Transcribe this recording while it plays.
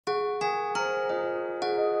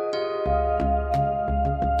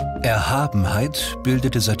Erhabenheit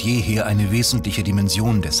bildete seit jeher eine wesentliche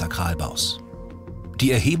Dimension des Sakralbaus.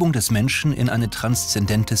 Die Erhebung des Menschen in eine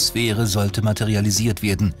transzendente Sphäre sollte materialisiert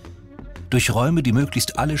werden, durch Räume, die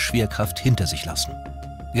möglichst alle Schwerkraft hinter sich lassen.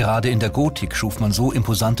 Gerade in der Gotik schuf man so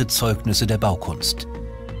imposante Zeugnisse der Baukunst.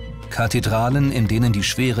 Kathedralen, in denen die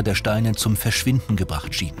Schwere der Steine zum Verschwinden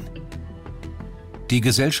gebracht schien. Die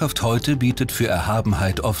Gesellschaft heute bietet für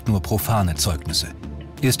Erhabenheit oft nur profane Zeugnisse.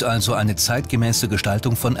 Ist also eine zeitgemäße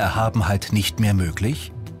Gestaltung von Erhabenheit nicht mehr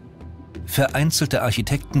möglich? Vereinzelte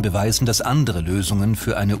Architekten beweisen, dass andere Lösungen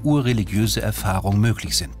für eine urreligiöse Erfahrung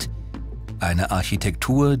möglich sind. Eine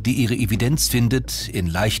Architektur, die ihre Evidenz findet in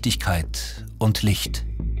Leichtigkeit und Licht.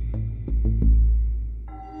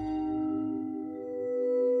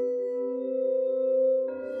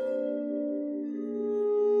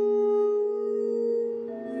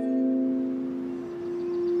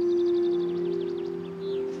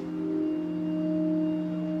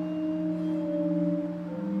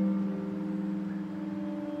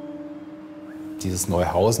 Dieses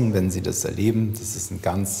Neuhausen, wenn Sie das erleben, das ist ein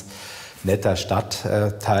ganz netter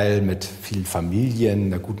Stadtteil mit vielen Familien,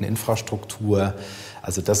 einer guten Infrastruktur.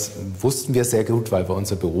 Also das wussten wir sehr gut, weil wir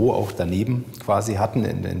unser Büro auch daneben quasi hatten,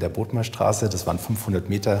 in der Bodmerstraße. Das waren 500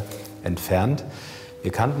 Meter entfernt.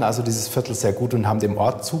 Wir kannten also dieses Viertel sehr gut und haben dem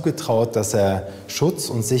Ort zugetraut, dass er Schutz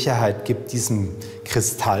und Sicherheit gibt, diesem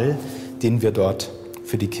Kristall, den wir dort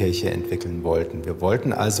für die Kirche entwickeln wollten. Wir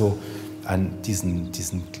wollten also an diesen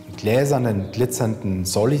gläsernen, glitzernden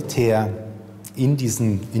Solitär in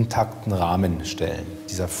diesen intakten Rahmen stellen.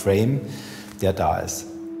 Dieser Frame, der da ist.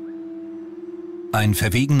 Ein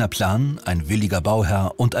verwegener Plan, ein williger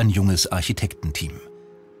Bauherr und ein junges Architektenteam.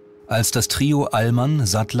 Als das Trio Allmann,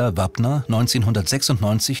 Sattler, Wappner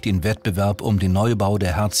 1996 den Wettbewerb um den Neubau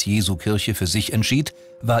der Herz-Jesu-Kirche für sich entschied,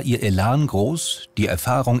 war ihr Elan groß, die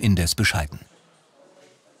Erfahrung indes bescheiden.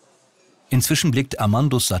 Inzwischen blickt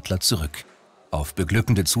Amandus Sattler zurück auf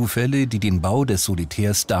beglückende Zufälle, die den Bau des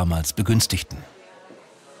Solitärs damals begünstigten.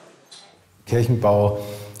 Kirchenbau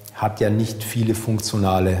hat ja nicht viele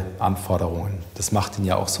funktionale Anforderungen. Das macht ihn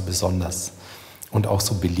ja auch so besonders und auch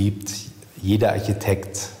so beliebt. Jeder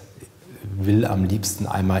Architekt will am liebsten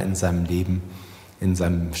einmal in seinem Leben, in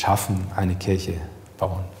seinem Schaffen eine Kirche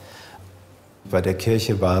bauen. Bei der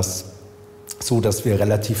Kirche war es so, dass wir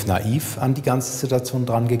relativ naiv an die ganze Situation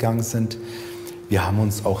dran gegangen sind. Wir haben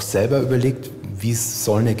uns auch selber überlegt, wie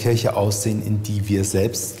soll eine Kirche aussehen, in die wir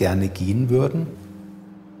selbst gerne gehen würden.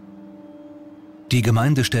 Die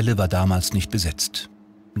Gemeindestelle war damals nicht besetzt.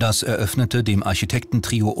 Das eröffnete dem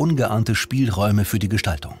Architektentrio ungeahnte Spielräume für die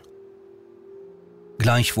Gestaltung.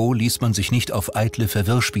 Gleichwohl ließ man sich nicht auf eitle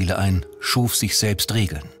Verwirrspiele ein, schuf sich selbst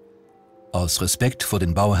Regeln. Aus Respekt vor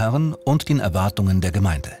den Bauherren und den Erwartungen der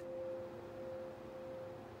Gemeinde.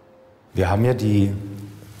 Wir haben ja die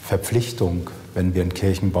Verpflichtung, wenn wir einen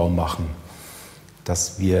Kirchenbau machen,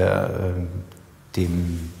 dass wir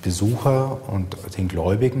dem Besucher und den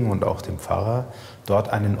Gläubigen und auch dem Pfarrer dort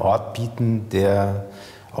einen Ort bieten, der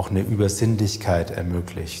auch eine Übersinnlichkeit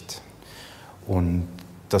ermöglicht. Und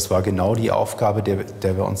das war genau die Aufgabe,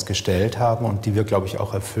 der wir uns gestellt haben und die wir, glaube ich,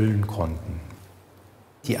 auch erfüllen konnten.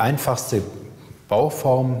 Die einfachste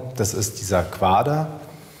Bauform, das ist dieser Quader,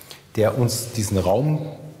 der uns diesen Raum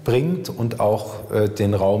bringt und auch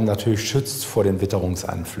den Raum natürlich schützt vor den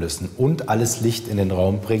Witterungseinflüssen und alles Licht in den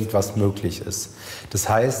Raum bringt, was möglich ist. Das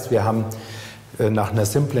heißt, wir haben nach einer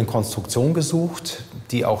simplen Konstruktion gesucht,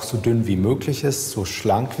 die auch so dünn wie möglich ist, so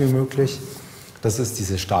schlank wie möglich. Das ist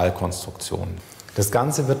diese Stahlkonstruktion. Das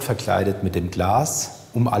Ganze wird verkleidet mit dem Glas,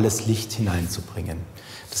 um alles Licht hineinzubringen.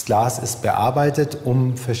 Das Glas ist bearbeitet,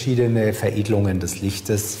 um verschiedene Veredelungen des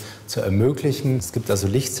Lichtes zu ermöglichen. Es gibt also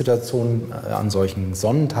Lichtsituationen an solchen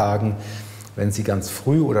Sonnentagen, wenn Sie ganz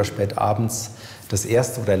früh oder spät abends das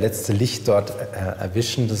erste oder letzte Licht dort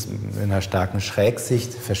erwischen, das in einer starken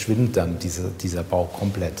Schrägsicht, verschwindet dann dieser Bau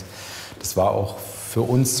komplett. Das war auch für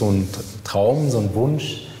uns so ein Traum, so ein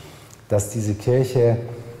Wunsch, dass diese Kirche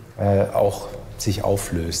auch sich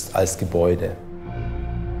auflöst als Gebäude.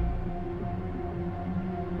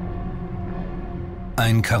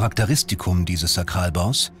 Ein Charakteristikum dieses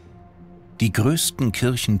Sakralbaus: die größten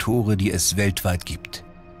Kirchentore, die es weltweit gibt.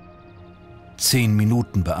 10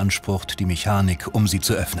 Minuten beansprucht die Mechanik, um sie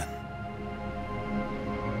zu öffnen.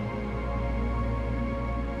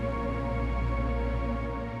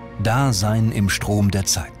 Dasein im Strom der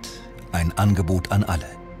Zeit. Ein Angebot an alle.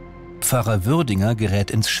 Pfarrer Würdinger gerät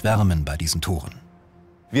ins Schwärmen bei diesen Toren.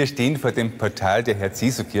 Wir stehen vor dem Portal der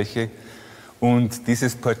Herz-Jesu-Kirche und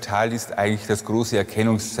dieses Portal ist eigentlich das große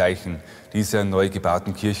Erkennungszeichen dieser neu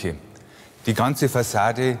gebauten Kirche. Die ganze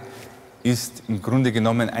Fassade ist im Grunde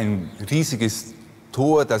genommen ein riesiges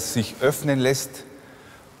Tor, das sich öffnen lässt.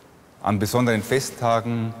 An besonderen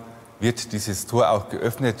Festtagen wird dieses Tor auch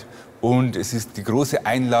geöffnet und es ist die große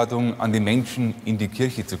Einladung an die Menschen, in die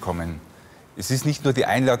Kirche zu kommen. Es ist nicht nur die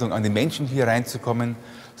Einladung an die Menschen, hier reinzukommen,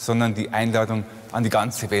 sondern die Einladung an die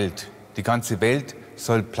ganze Welt. Die ganze Welt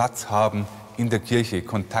soll Platz haben in der Kirche,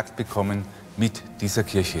 Kontakt bekommen mit dieser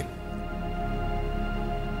Kirche.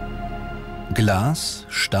 Glas,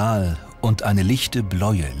 Stahl und eine lichte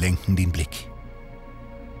Bläue lenken den Blick.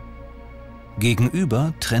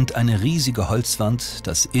 Gegenüber trennt eine riesige Holzwand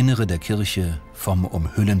das Innere der Kirche vom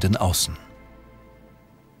umhüllenden Außen.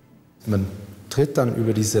 Man tritt dann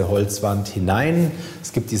über diese Holzwand hinein,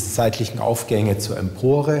 es gibt diese seitlichen Aufgänge zur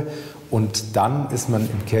Empore und dann ist man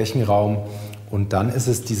im Kirchenraum und dann ist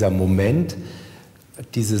es dieser Moment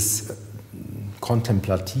dieses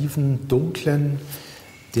kontemplativen, dunklen,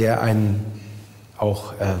 der einen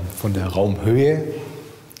auch von der Raumhöhe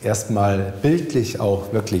erstmal bildlich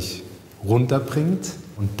auch wirklich runterbringt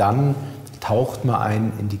und dann taucht man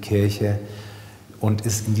ein in die Kirche und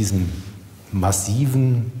ist in diesem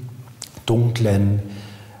massiven, dunklen,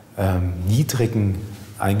 niedrigen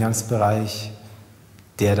Eingangsbereich,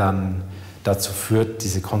 der dann dazu führt,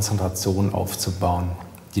 diese Konzentration aufzubauen,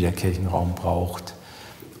 die der Kirchenraum braucht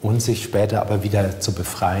und sich später aber wieder zu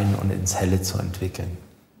befreien und ins Helle zu entwickeln.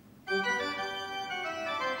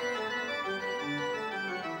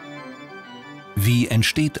 Wie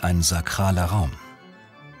entsteht ein sakraler Raum?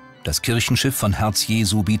 Das Kirchenschiff von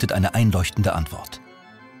Herz-Jesu bietet eine einleuchtende Antwort.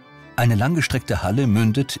 Eine langgestreckte Halle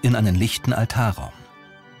mündet in einen lichten Altarraum.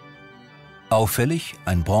 Auffällig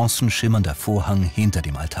ein bronzen schimmernder Vorhang hinter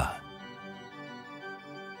dem Altar.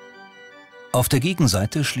 Auf der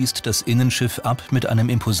Gegenseite schließt das Innenschiff ab mit einem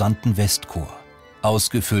imposanten Westchor,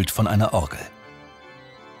 ausgefüllt von einer Orgel.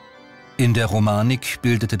 In der Romanik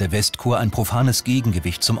bildete der Westchor ein profanes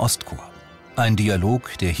Gegengewicht zum Ostchor. Ein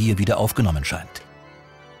Dialog, der hier wieder aufgenommen scheint.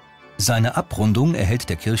 Seine Abrundung erhält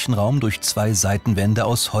der Kirchenraum durch zwei Seitenwände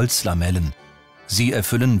aus Holzlamellen. Sie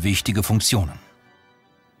erfüllen wichtige Funktionen.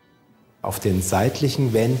 Auf den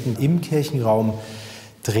seitlichen Wänden im Kirchenraum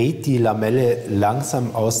dreht die Lamelle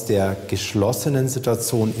langsam aus der geschlossenen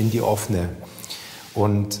Situation in die offene.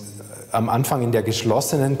 Und am Anfang in der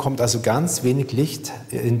geschlossenen kommt also ganz wenig Licht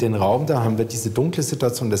in den Raum. Da haben wir diese dunkle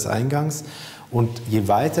Situation des Eingangs. Und je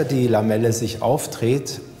weiter die Lamelle sich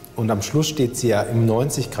aufdreht, und am Schluss steht sie ja im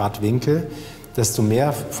 90-Grad-Winkel, desto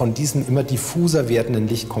mehr von diesem immer diffuser werdenden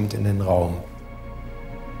Licht kommt in den Raum.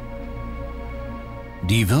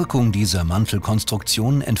 Die Wirkung dieser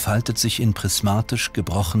Mantelkonstruktion entfaltet sich in prismatisch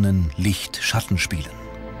gebrochenen Licht-Schattenspielen.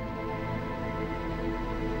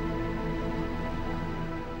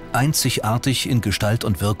 Einzigartig in Gestalt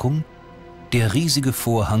und Wirkung der riesige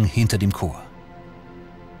Vorhang hinter dem Chor.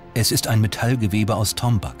 Es ist ein Metallgewebe aus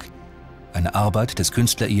Tombak, eine Arbeit des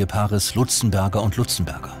Künstlerehepaares Lutzenberger und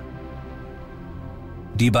Lutzenberger.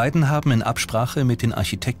 Die beiden haben in Absprache mit den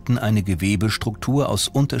Architekten eine Gewebestruktur aus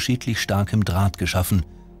unterschiedlich starkem Draht geschaffen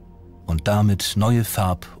und damit neue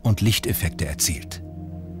Farb- und Lichteffekte erzielt.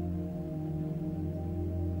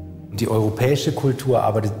 Die europäische Kultur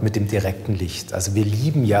arbeitet mit dem direkten Licht. Also wir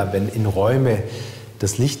lieben ja, wenn in Räume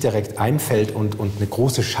das Licht direkt einfällt und eine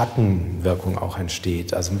große Schattenwirkung auch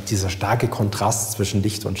entsteht. Also dieser starke Kontrast zwischen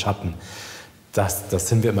Licht und Schatten, das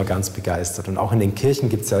sind wir immer ganz begeistert. Und auch in den Kirchen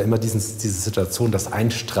gibt es ja immer diese Situation, dass ein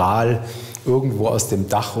Strahl irgendwo aus dem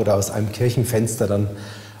Dach oder aus einem Kirchenfenster dann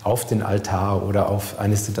auf den Altar oder auf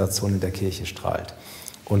eine Situation in der Kirche strahlt.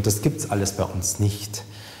 Und das gibt es alles bei uns nicht.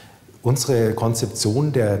 Unsere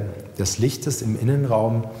Konzeption des Lichtes im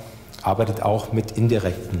Innenraum arbeitet auch mit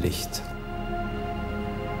indirektem Licht.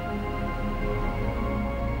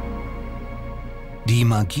 Die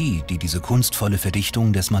Magie, die diese kunstvolle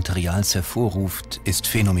Verdichtung des Materials hervorruft, ist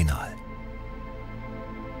phänomenal.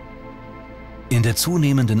 In der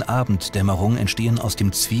zunehmenden Abenddämmerung entstehen aus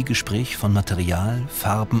dem Zwiegespräch von Material,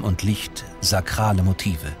 Farben und Licht sakrale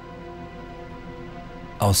Motive.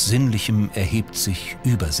 Aus Sinnlichem erhebt sich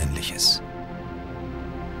Übersinnliches.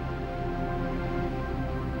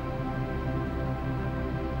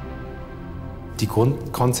 Die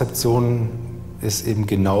Grundkonzeption ist eben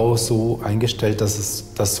genau so eingestellt,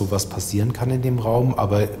 dass sowas passieren kann in dem Raum.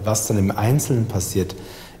 Aber was dann im Einzelnen passiert,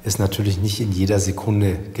 ist natürlich nicht in jeder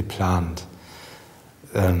Sekunde geplant.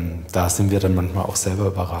 Da sind wir dann manchmal auch selber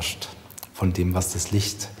überrascht von dem, was das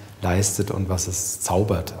Licht leistet und was es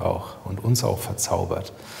zaubert auch und uns auch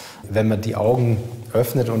verzaubert. Wenn man die Augen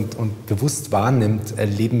öffnet und bewusst wahrnimmt,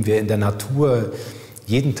 erleben wir in der Natur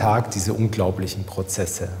jeden Tag diese unglaublichen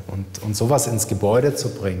Prozesse. Und sowas ins Gebäude zu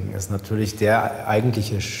bringen, ist natürlich der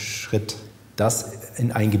eigentliche Schritt. Das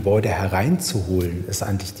in ein Gebäude hereinzuholen, ist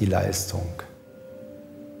eigentlich die Leistung.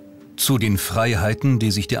 Zu den Freiheiten,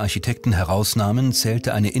 die sich die Architekten herausnahmen,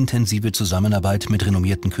 zählte eine intensive Zusammenarbeit mit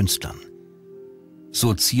renommierten Künstlern.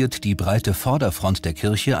 So ziert die breite Vorderfront der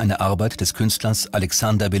Kirche eine Arbeit des Künstlers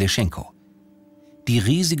Alexander Beleschenko. Die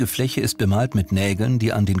riesige Fläche ist bemalt mit Nägeln,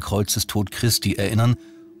 die an den Kreuzestod Christi erinnern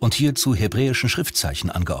und hier zu hebräischen Schriftzeichen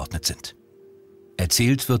angeordnet sind.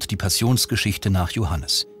 Erzählt wird die Passionsgeschichte nach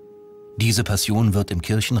Johannes. Diese Passion wird im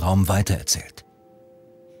Kirchenraum weitererzählt.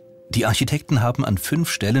 Die Architekten haben an 5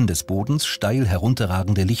 Stellen des Bodens steil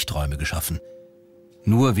herunterragende Lichträume geschaffen.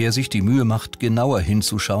 Nur wer sich die Mühe macht, genauer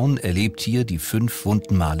hinzuschauen, erlebt hier die 5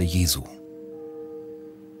 wunden Male Jesu.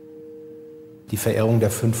 Die Verehrung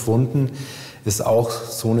der 5 Wunden ist auch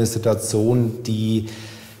so eine Situation, die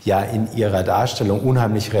ja in ihrer Darstellung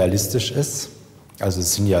unheimlich realistisch ist. Also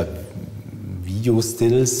es sind ja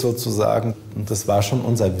Videostills sozusagen. Und das war schon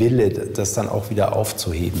unser Wille, das dann auch wieder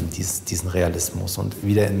aufzuheben, diesen Realismus, und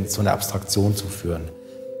wieder in so eine Abstraktion zu führen.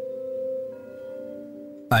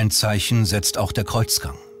 Ein Zeichen setzt auch der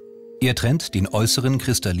Kreuzgang. Er trennt den äußeren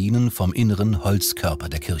kristallinen vom inneren Holzkörper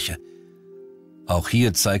der Kirche. Auch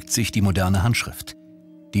hier zeigt sich die moderne Handschrift.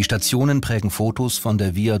 Die Stationen prägen Fotos von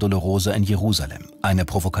der Via Dolorosa in Jerusalem, eine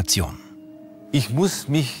Provokation. Ich muss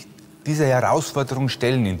mich dieser Herausforderung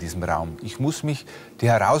stellen in diesem Raum. Ich muss mich die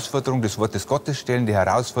Herausforderung des Wortes Gottes stellen, die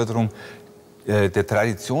Herausforderung der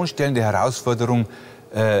Tradition stellen, die Herausforderung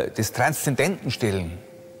des Transzendenten stellen.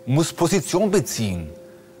 Ich muss Position beziehen.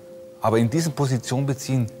 Aber in diesem Position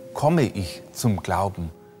beziehen komme ich zum Glauben.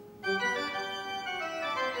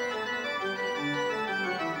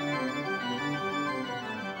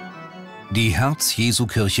 Die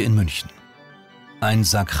Herz-Jesu-Kirche in München. Ein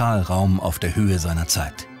Sakralraum auf der Höhe seiner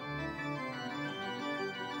Zeit.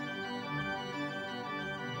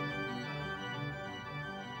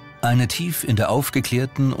 Eine tief in der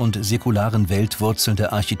aufgeklärten und säkularen Welt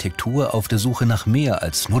wurzelnde Architektur auf der Suche nach mehr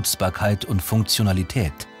als Nutzbarkeit und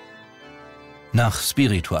Funktionalität. Nach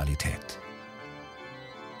Spiritualität.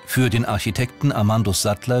 Für den Architekten Armandus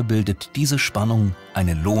Sattler bildet diese Spannung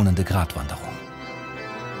eine lohnende Gratwanderung.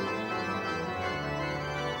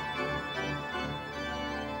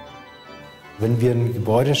 Wenn wir ein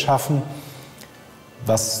Gebäude schaffen,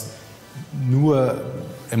 was nur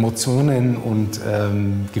Emotionen und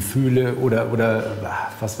Gefühle oder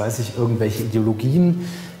was weiß ich, irgendwelche Ideologien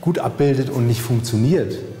gut abbildet und nicht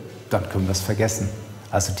funktioniert, dann können wir es vergessen.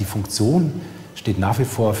 Also die Funktion steht nach wie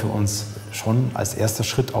vor für uns schon als erster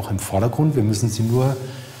Schritt auch im Vordergrund. Wir müssen sie nur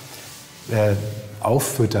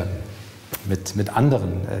auffüttern mit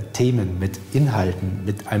anderen Themen, mit Inhalten,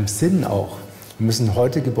 mit einem Sinn auch. Wir müssen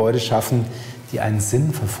heute Gebäude schaffen, die einen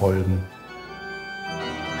Sinn verfolgen.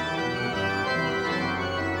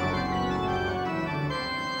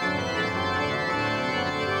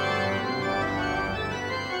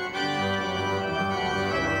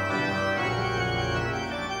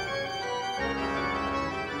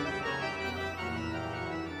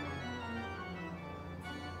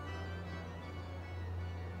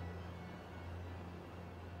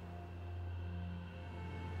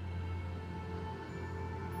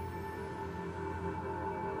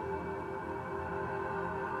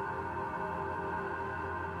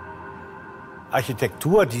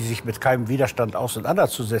 Architektur, die sich mit keinem Widerstand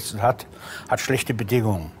auseinanderzusetzen hat, hat schlechte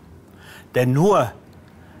Bedingungen. Denn nur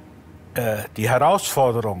die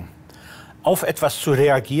Herausforderung, auf etwas zu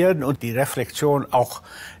reagieren und die Reflexion auch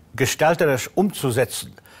gestalterisch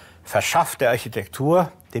umzusetzen, verschafft der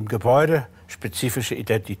Architektur, dem Gebäude, spezifische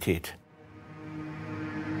Identität.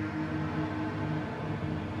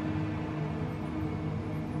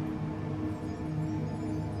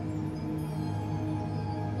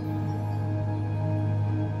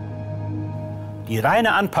 Die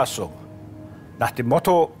reine Anpassung nach dem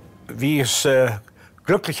Motto, wie es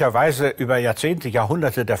glücklicherweise über Jahrzehnte,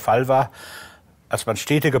 Jahrhunderte der Fall war, als man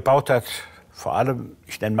Städte gebaut hat, vor allem,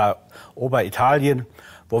 ich nenne mal Oberitalien,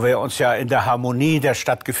 wo wir uns ja in der Harmonie der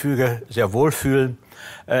Stadtgefüge sehr wohlfühlen,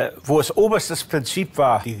 wo es oberstes Prinzip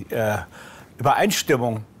war, die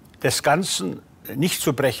Übereinstimmung des Ganzen nicht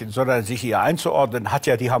zu brechen, sondern sich ihr einzuordnen, hat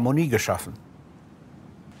ja die Harmonie geschaffen.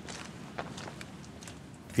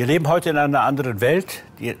 Wir leben heute in einer anderen Welt,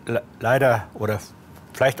 die leider oder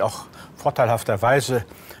vielleicht auch vorteilhafterweise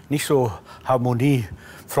nicht so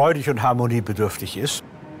harmoniefreudig und harmoniebedürftig ist.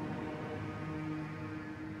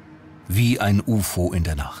 Wie ein UFO in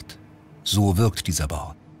der Nacht. So wirkt dieser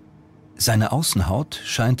Bau. Seine Außenhaut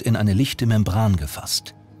scheint in eine lichte Membran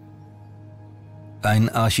gefasst. Ein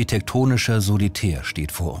architektonischer Solitär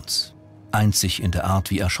steht vor uns. Einzig in der Art,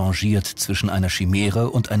 wie er changiert zwischen einer Chimäre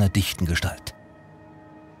und einer dichten Gestalt.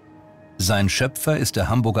 Sein Schöpfer ist der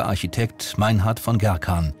Hamburger Architekt Meinhard von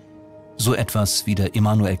Gerkan, So etwas wie der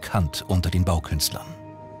Immanuel Kant unter den Baukünstlern.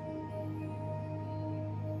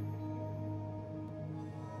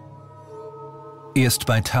 Erst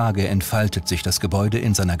bei Tage entfaltet sich das Gebäude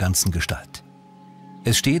in seiner ganzen Gestalt.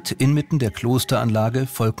 Es steht inmitten der Klosteranlage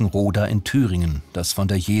Volkenroda in Thüringen, das von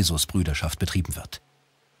der Jesusbrüderschaft betrieben wird.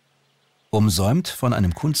 Umsäumt von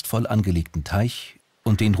einem kunstvoll angelegten Teich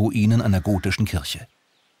und den Ruinen einer gotischen Kirche.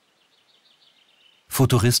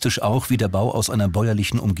 Futuristisch auch, wie der Bau aus einer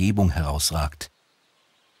bäuerlichen Umgebung herausragt.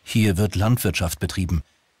 Hier wird Landwirtschaft betrieben.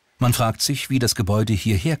 Man fragt sich, wie das Gebäude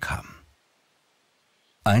hierher kam.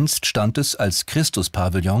 Einst stand es als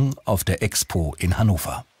Christus-Pavillon auf der Expo in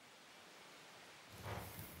Hannover.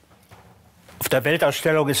 Auf der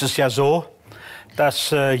Weltausstellung ist es ja so,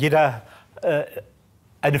 dass jeder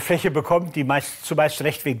eine Fläche bekommt, die zumeist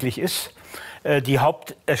rechtwinklig ist. Die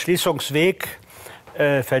Haupterschließungsweg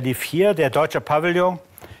verlief hier. Der deutsche Pavillon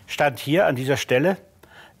stand hier an dieser Stelle.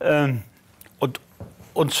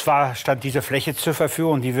 Und zwar stand diese Fläche zur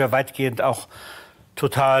Verfügung, die wir weitgehend auch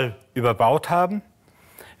total überbaut haben.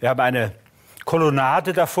 Wir haben eine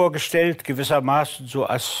Kolonnade davor gestellt, gewissermaßen so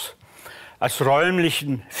als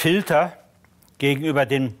räumlichen Filter,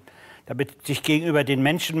 damit sich gegenüber den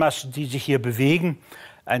Menschenmassen, die sich hier bewegen,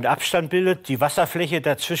 ein Abstand bildet. Die Wasserfläche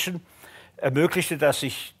dazwischen ermöglichte, dass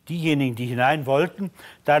sich diejenigen, die hinein wollten,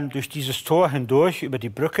 dann durch dieses Tor hindurch über die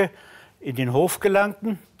Brücke in den Hof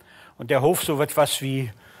gelangten. Und der Hof so etwas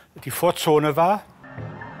wie die Vorzone war.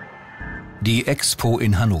 Die Expo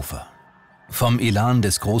in Hannover. Vom Elan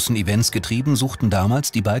des großen Events getrieben, suchten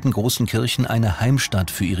damals die beiden großen Kirchen eine Heimstatt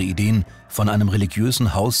für ihre Ideen von einem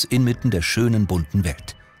religiösen Haus inmitten der schönen, bunten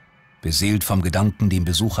Welt. Beseelt vom Gedanken, dem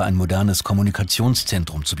Besucher ein modernes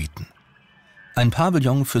Kommunikationszentrum zu bieten. Ein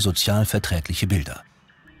Pavillon für sozial verträgliche Bilder.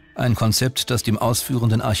 Ein Konzept, das dem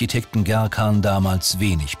ausführenden Architekten Gerkan damals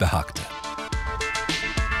wenig behagte.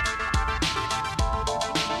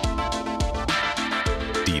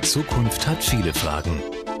 Die Zukunft hat viele Fragen.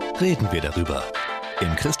 Reden wir darüber.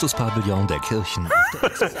 Im Christus-Pavillon der Kirchen.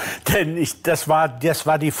 Denn das war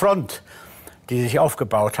die Front, die sich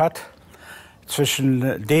aufgebaut hat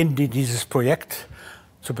zwischen denen, die dieses Projekt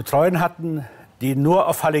zu betreuen hatten, die nur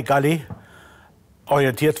auf Halligalli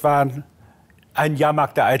orientiert waren, einen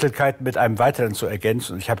Jahrmarkt der Eitelkeit mit einem weiteren zu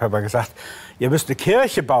ergänzen. Und ich habe aber gesagt, ihr müsst eine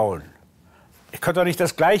Kirche bauen. Ihr könnt doch nicht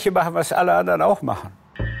das Gleiche machen, was alle anderen auch machen.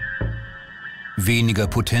 Weniger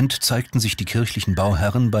potent zeigten sich die kirchlichen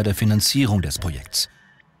Bauherren bei der Finanzierung des Projekts.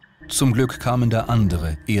 Zum Glück kamen da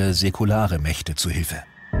andere, eher säkulare Mächte zu Hilfe.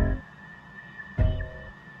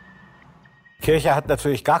 Die Kirche hat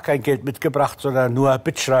natürlich gar kein Geld mitgebracht, sondern nur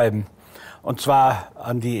Bittschreiben. Und zwar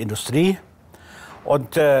an die Industrie.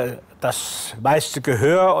 Und das meiste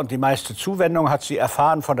Gehör und die meiste Zuwendung hat sie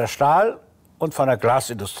erfahren von der Stahl- und von der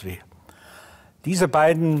Glasindustrie. Diese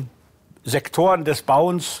beiden Sektoren des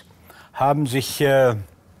Bauens haben sich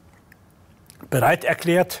bereit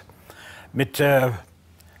erklärt, mit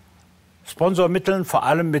Sponsormitteln, vor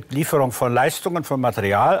allem mit Lieferung von Leistungen, von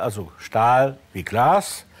Material, also Stahl wie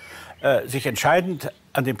Glas, sich entscheidend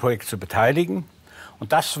an dem Projekt zu beteiligen.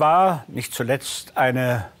 Und das war nicht zuletzt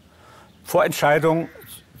eine Vorentscheidung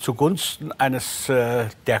zugunsten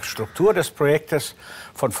der Struktur des Projektes,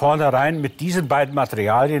 von vornherein mit diesen beiden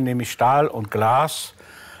Materialien, nämlich Stahl und Glas,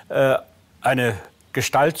 eine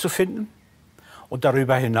Gestalt zu finden und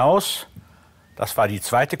darüber hinaus, das war die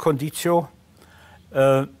zweite Conditio,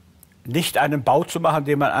 nicht einen Bau zu machen,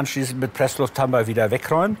 den man anschließend mit Presslufthammer wieder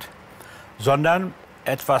wegräumt, sondern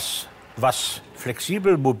etwas, was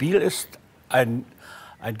flexibel, mobil ist, ein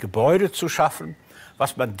Gebäude zu schaffen,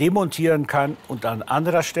 was man demontieren kann und an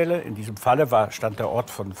anderer Stelle, in diesem Falle stand der Ort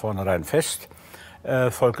von vornherein fest,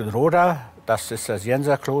 Volkenroda, das ist das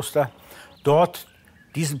Jenserkloster, dort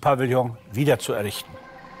diesen Pavillon wieder zu errichten.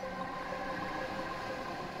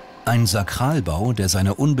 Ein Sakralbau, der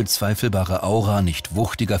seine unbezweifelbare Aura nicht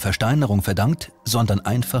wuchtiger Versteinerung verdankt, sondern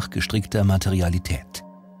einfach gestrickter Materialität.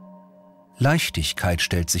 Leichtigkeit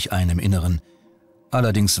stellt sich ein im Inneren,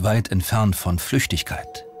 allerdings weit entfernt von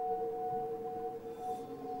Flüchtigkeit.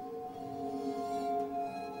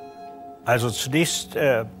 Also zunächst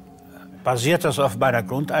basiert das auf meiner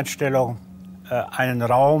Grundeinstellung, einen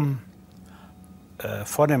Raum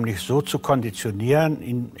vornehmlich so zu konditionieren,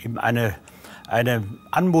 ihm eine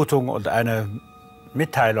Anmutung und eine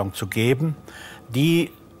Mitteilung zu geben,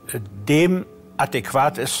 die dem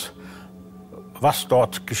adäquat ist, was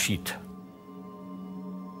dort geschieht.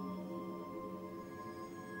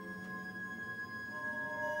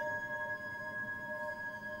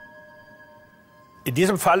 In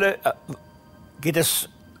diesem Falle geht es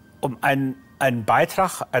um einen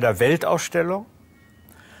Beitrag einer Weltausstellung,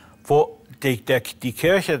 wo die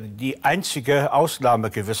Kirche die einzige Ausnahme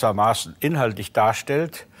gewissermaßen inhaltlich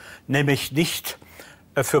darstellt, nämlich nicht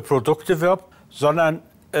für Produkte wirbt, sondern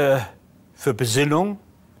für Besinnung,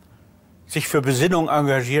 sich für Besinnung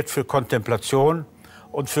engagiert, für Kontemplation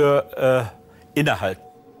und für Innehalten.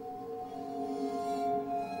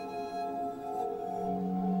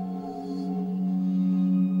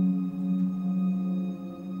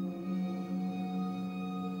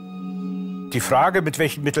 Die Frage, mit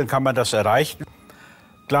welchen Mitteln kann man das erreichen?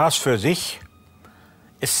 Glas für sich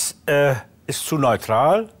ist zu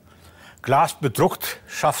neutral. Glas bedruckt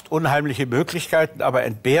schafft unheimliche Möglichkeiten, aber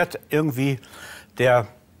entbehrt irgendwie der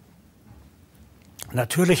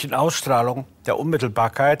natürlichen Ausstrahlung, der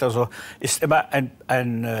Unmittelbarkeit. Also ist immer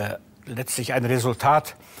letztlich ein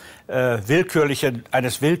Resultat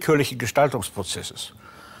eines willkürlichen Gestaltungsprozesses.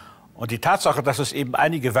 Und die Tatsache, dass es eben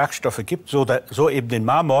einige Werkstoffe gibt, so eben den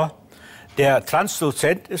Marmor, der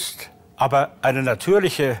transluzent ist, aber eine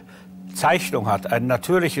natürliche Zeichnung hat, ein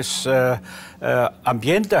natürliches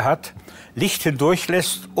Ambiente hat, Licht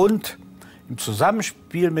hindurchlässt und im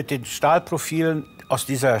Zusammenspiel mit den Stahlprofilen aus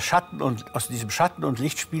diesem Schatten- und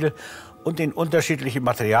Lichtspiel und den unterschiedlichen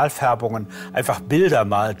Materialfärbungen einfach Bilder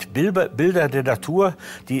malt. Bilder der Natur,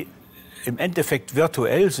 die im Endeffekt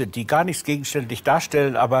virtuell sind, die gar nichts gegenständlich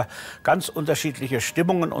darstellen, aber ganz unterschiedliche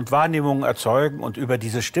Stimmungen und Wahrnehmungen erzeugen und über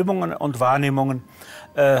diese Stimmungen und Wahrnehmungen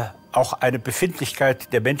auch eine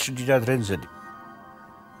Befindlichkeit der Menschen, die da drin sind.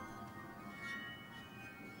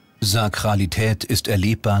 Sakralität ist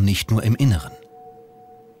erlebbar nicht nur im Inneren.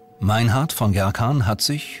 Meinhard von Gerkan hat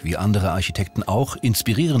sich, wie andere Architekten auch,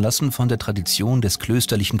 inspirieren lassen von der Tradition des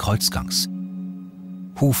klösterlichen Kreuzgangs.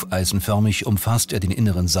 Hufeisenförmig umfasst er den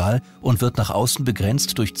inneren Saal und wird nach außen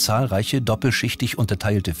begrenzt durch zahlreiche doppelschichtig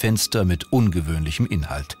unterteilte Fenster mit ungewöhnlichem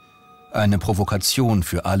Inhalt. Eine Provokation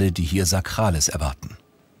für alle, die hier Sakrales erwarten.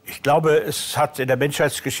 Ich glaube, es hat in der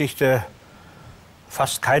Menschheitsgeschichte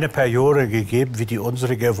fast keine Periode gegeben wie die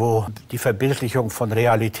unsere, wo die Verbildlichung von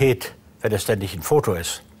Realität, wenn es denn nicht ein Foto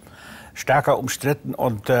ist, stärker umstritten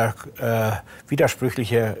und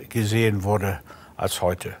widersprüchlicher gesehen wurde als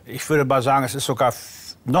heute. Ich würde mal sagen, es ist sogar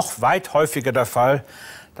noch weit häufiger der Fall,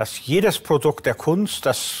 dass jedes Produkt der Kunst,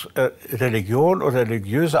 das Religion oder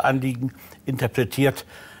religiöse Anliegen interpretiert,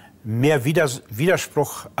 mehr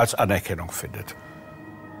Widerspruch als Anerkennung findet.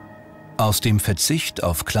 Aus dem Verzicht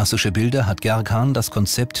auf klassische Bilder hat Gerkan das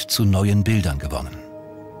Konzept zu neuen Bildern gewonnen.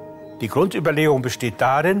 Die Grundüberlegung besteht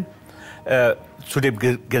darin, zu dem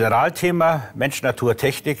Generalthema Mensch, Natur,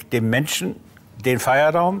 Technik, dem Menschen den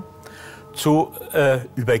Freiraum zu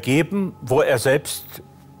übergeben, wo er selbst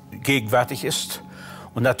gegenwärtig ist,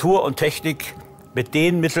 und Natur und Technik mit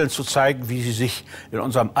den Mitteln zu zeigen, wie sie sich in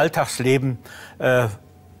unserem Alltagsleben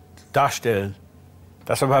darstellen.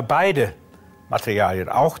 Dass aber beide Materialien,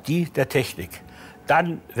 auch die der Technik,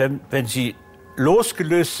 dann, wenn sie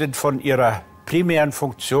losgelöst sind von ihrer primären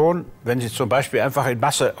Funktion, wenn sie zum Beispiel einfach in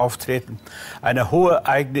Masse auftreten, eine hohe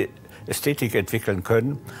eigene Ästhetik entwickeln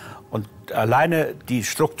können. Und alleine die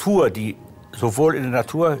Struktur, die sowohl in der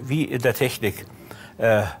Natur wie in der Technik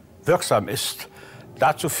wirksam ist,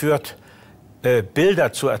 dazu führt,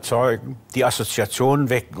 Bilder zu erzeugen, die Assoziationen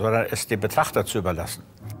wecken, sondern es dem Betrachter zu überlassen.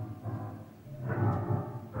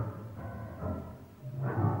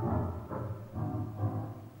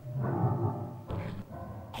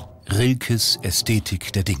 Rilkes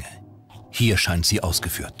Ästhetik der Dinge. Hier scheint sie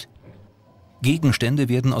ausgeführt. Gegenstände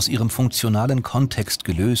werden aus ihrem funktionalen Kontext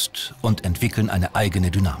gelöst und entwickeln eine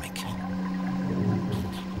eigene Dynamik.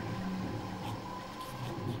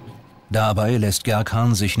 Dabei lässt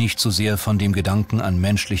Gerkan sich nicht so sehr von dem Gedanken an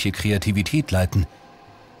menschliche Kreativität leiten.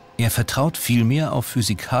 Er vertraut vielmehr auf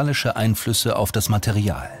physikalische Einflüsse auf das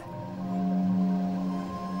Material.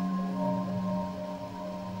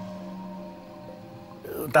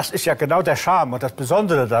 Das ist ja genau der Charme und das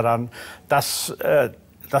Besondere daran, dass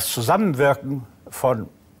das Zusammenwirken von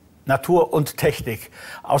Natur und Technik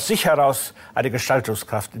aus sich heraus eine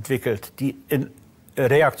Gestaltungskraft entwickelt, die in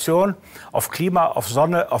Reaktion auf Klima, auf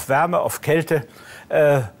Sonne, auf Wärme, auf Kälte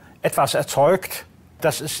etwas erzeugt.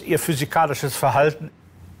 Das ist ihr physikalisches Verhalten.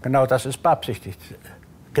 Genau das ist beabsichtigt.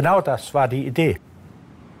 Genau das war die Idee.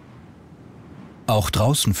 Auch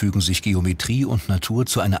draußen fügen sich Geometrie und Natur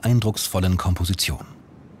zu einer eindrucksvollen Komposition.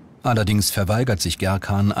 Allerdings verweigert sich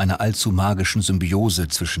Gerkan einer allzu magischen Symbiose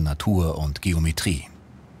zwischen Natur und Geometrie.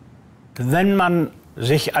 Wenn man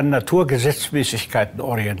sich an Naturgesetzmäßigkeiten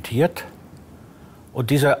orientiert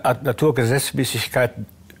und diese Naturgesetzmäßigkeiten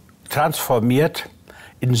transformiert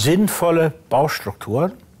in sinnvolle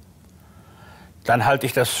Baustrukturen, dann halte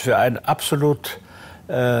ich das für ein absolut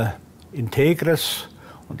integres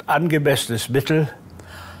und angemessenes Mittel,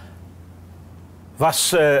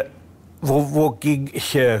 Wogegen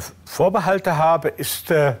ich Vorbehalte habe,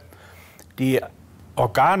 ist die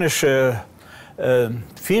organische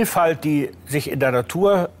Vielfalt, die sich in der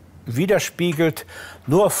Natur widerspiegelt,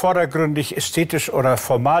 nur vordergründig ästhetisch oder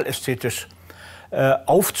formal ästhetisch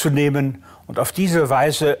aufzunehmen und auf diese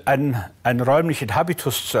Weise einen räumlichen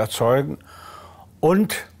Habitus zu erzeugen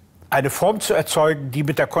und eine Form zu erzeugen, die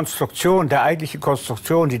mit der Konstruktion, der eigentlichen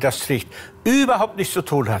Konstruktion, die das trägt, überhaupt nichts zu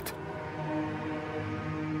tun hat.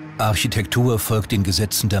 Architektur folgt den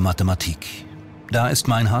Gesetzen der Mathematik. Da ist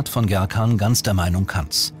Meinhard von Gerkan ganz der Meinung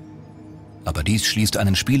Kants. Aber dies schließt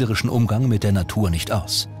einen spielerischen Umgang mit der Natur nicht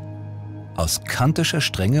aus. Aus kantischer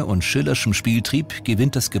Strenge und schillerschem Spieltrieb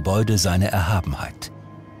gewinnt das Gebäude seine Erhabenheit.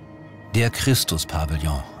 Der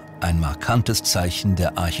Christus-Pavillon, ein markantes Zeichen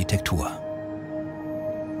der Architektur.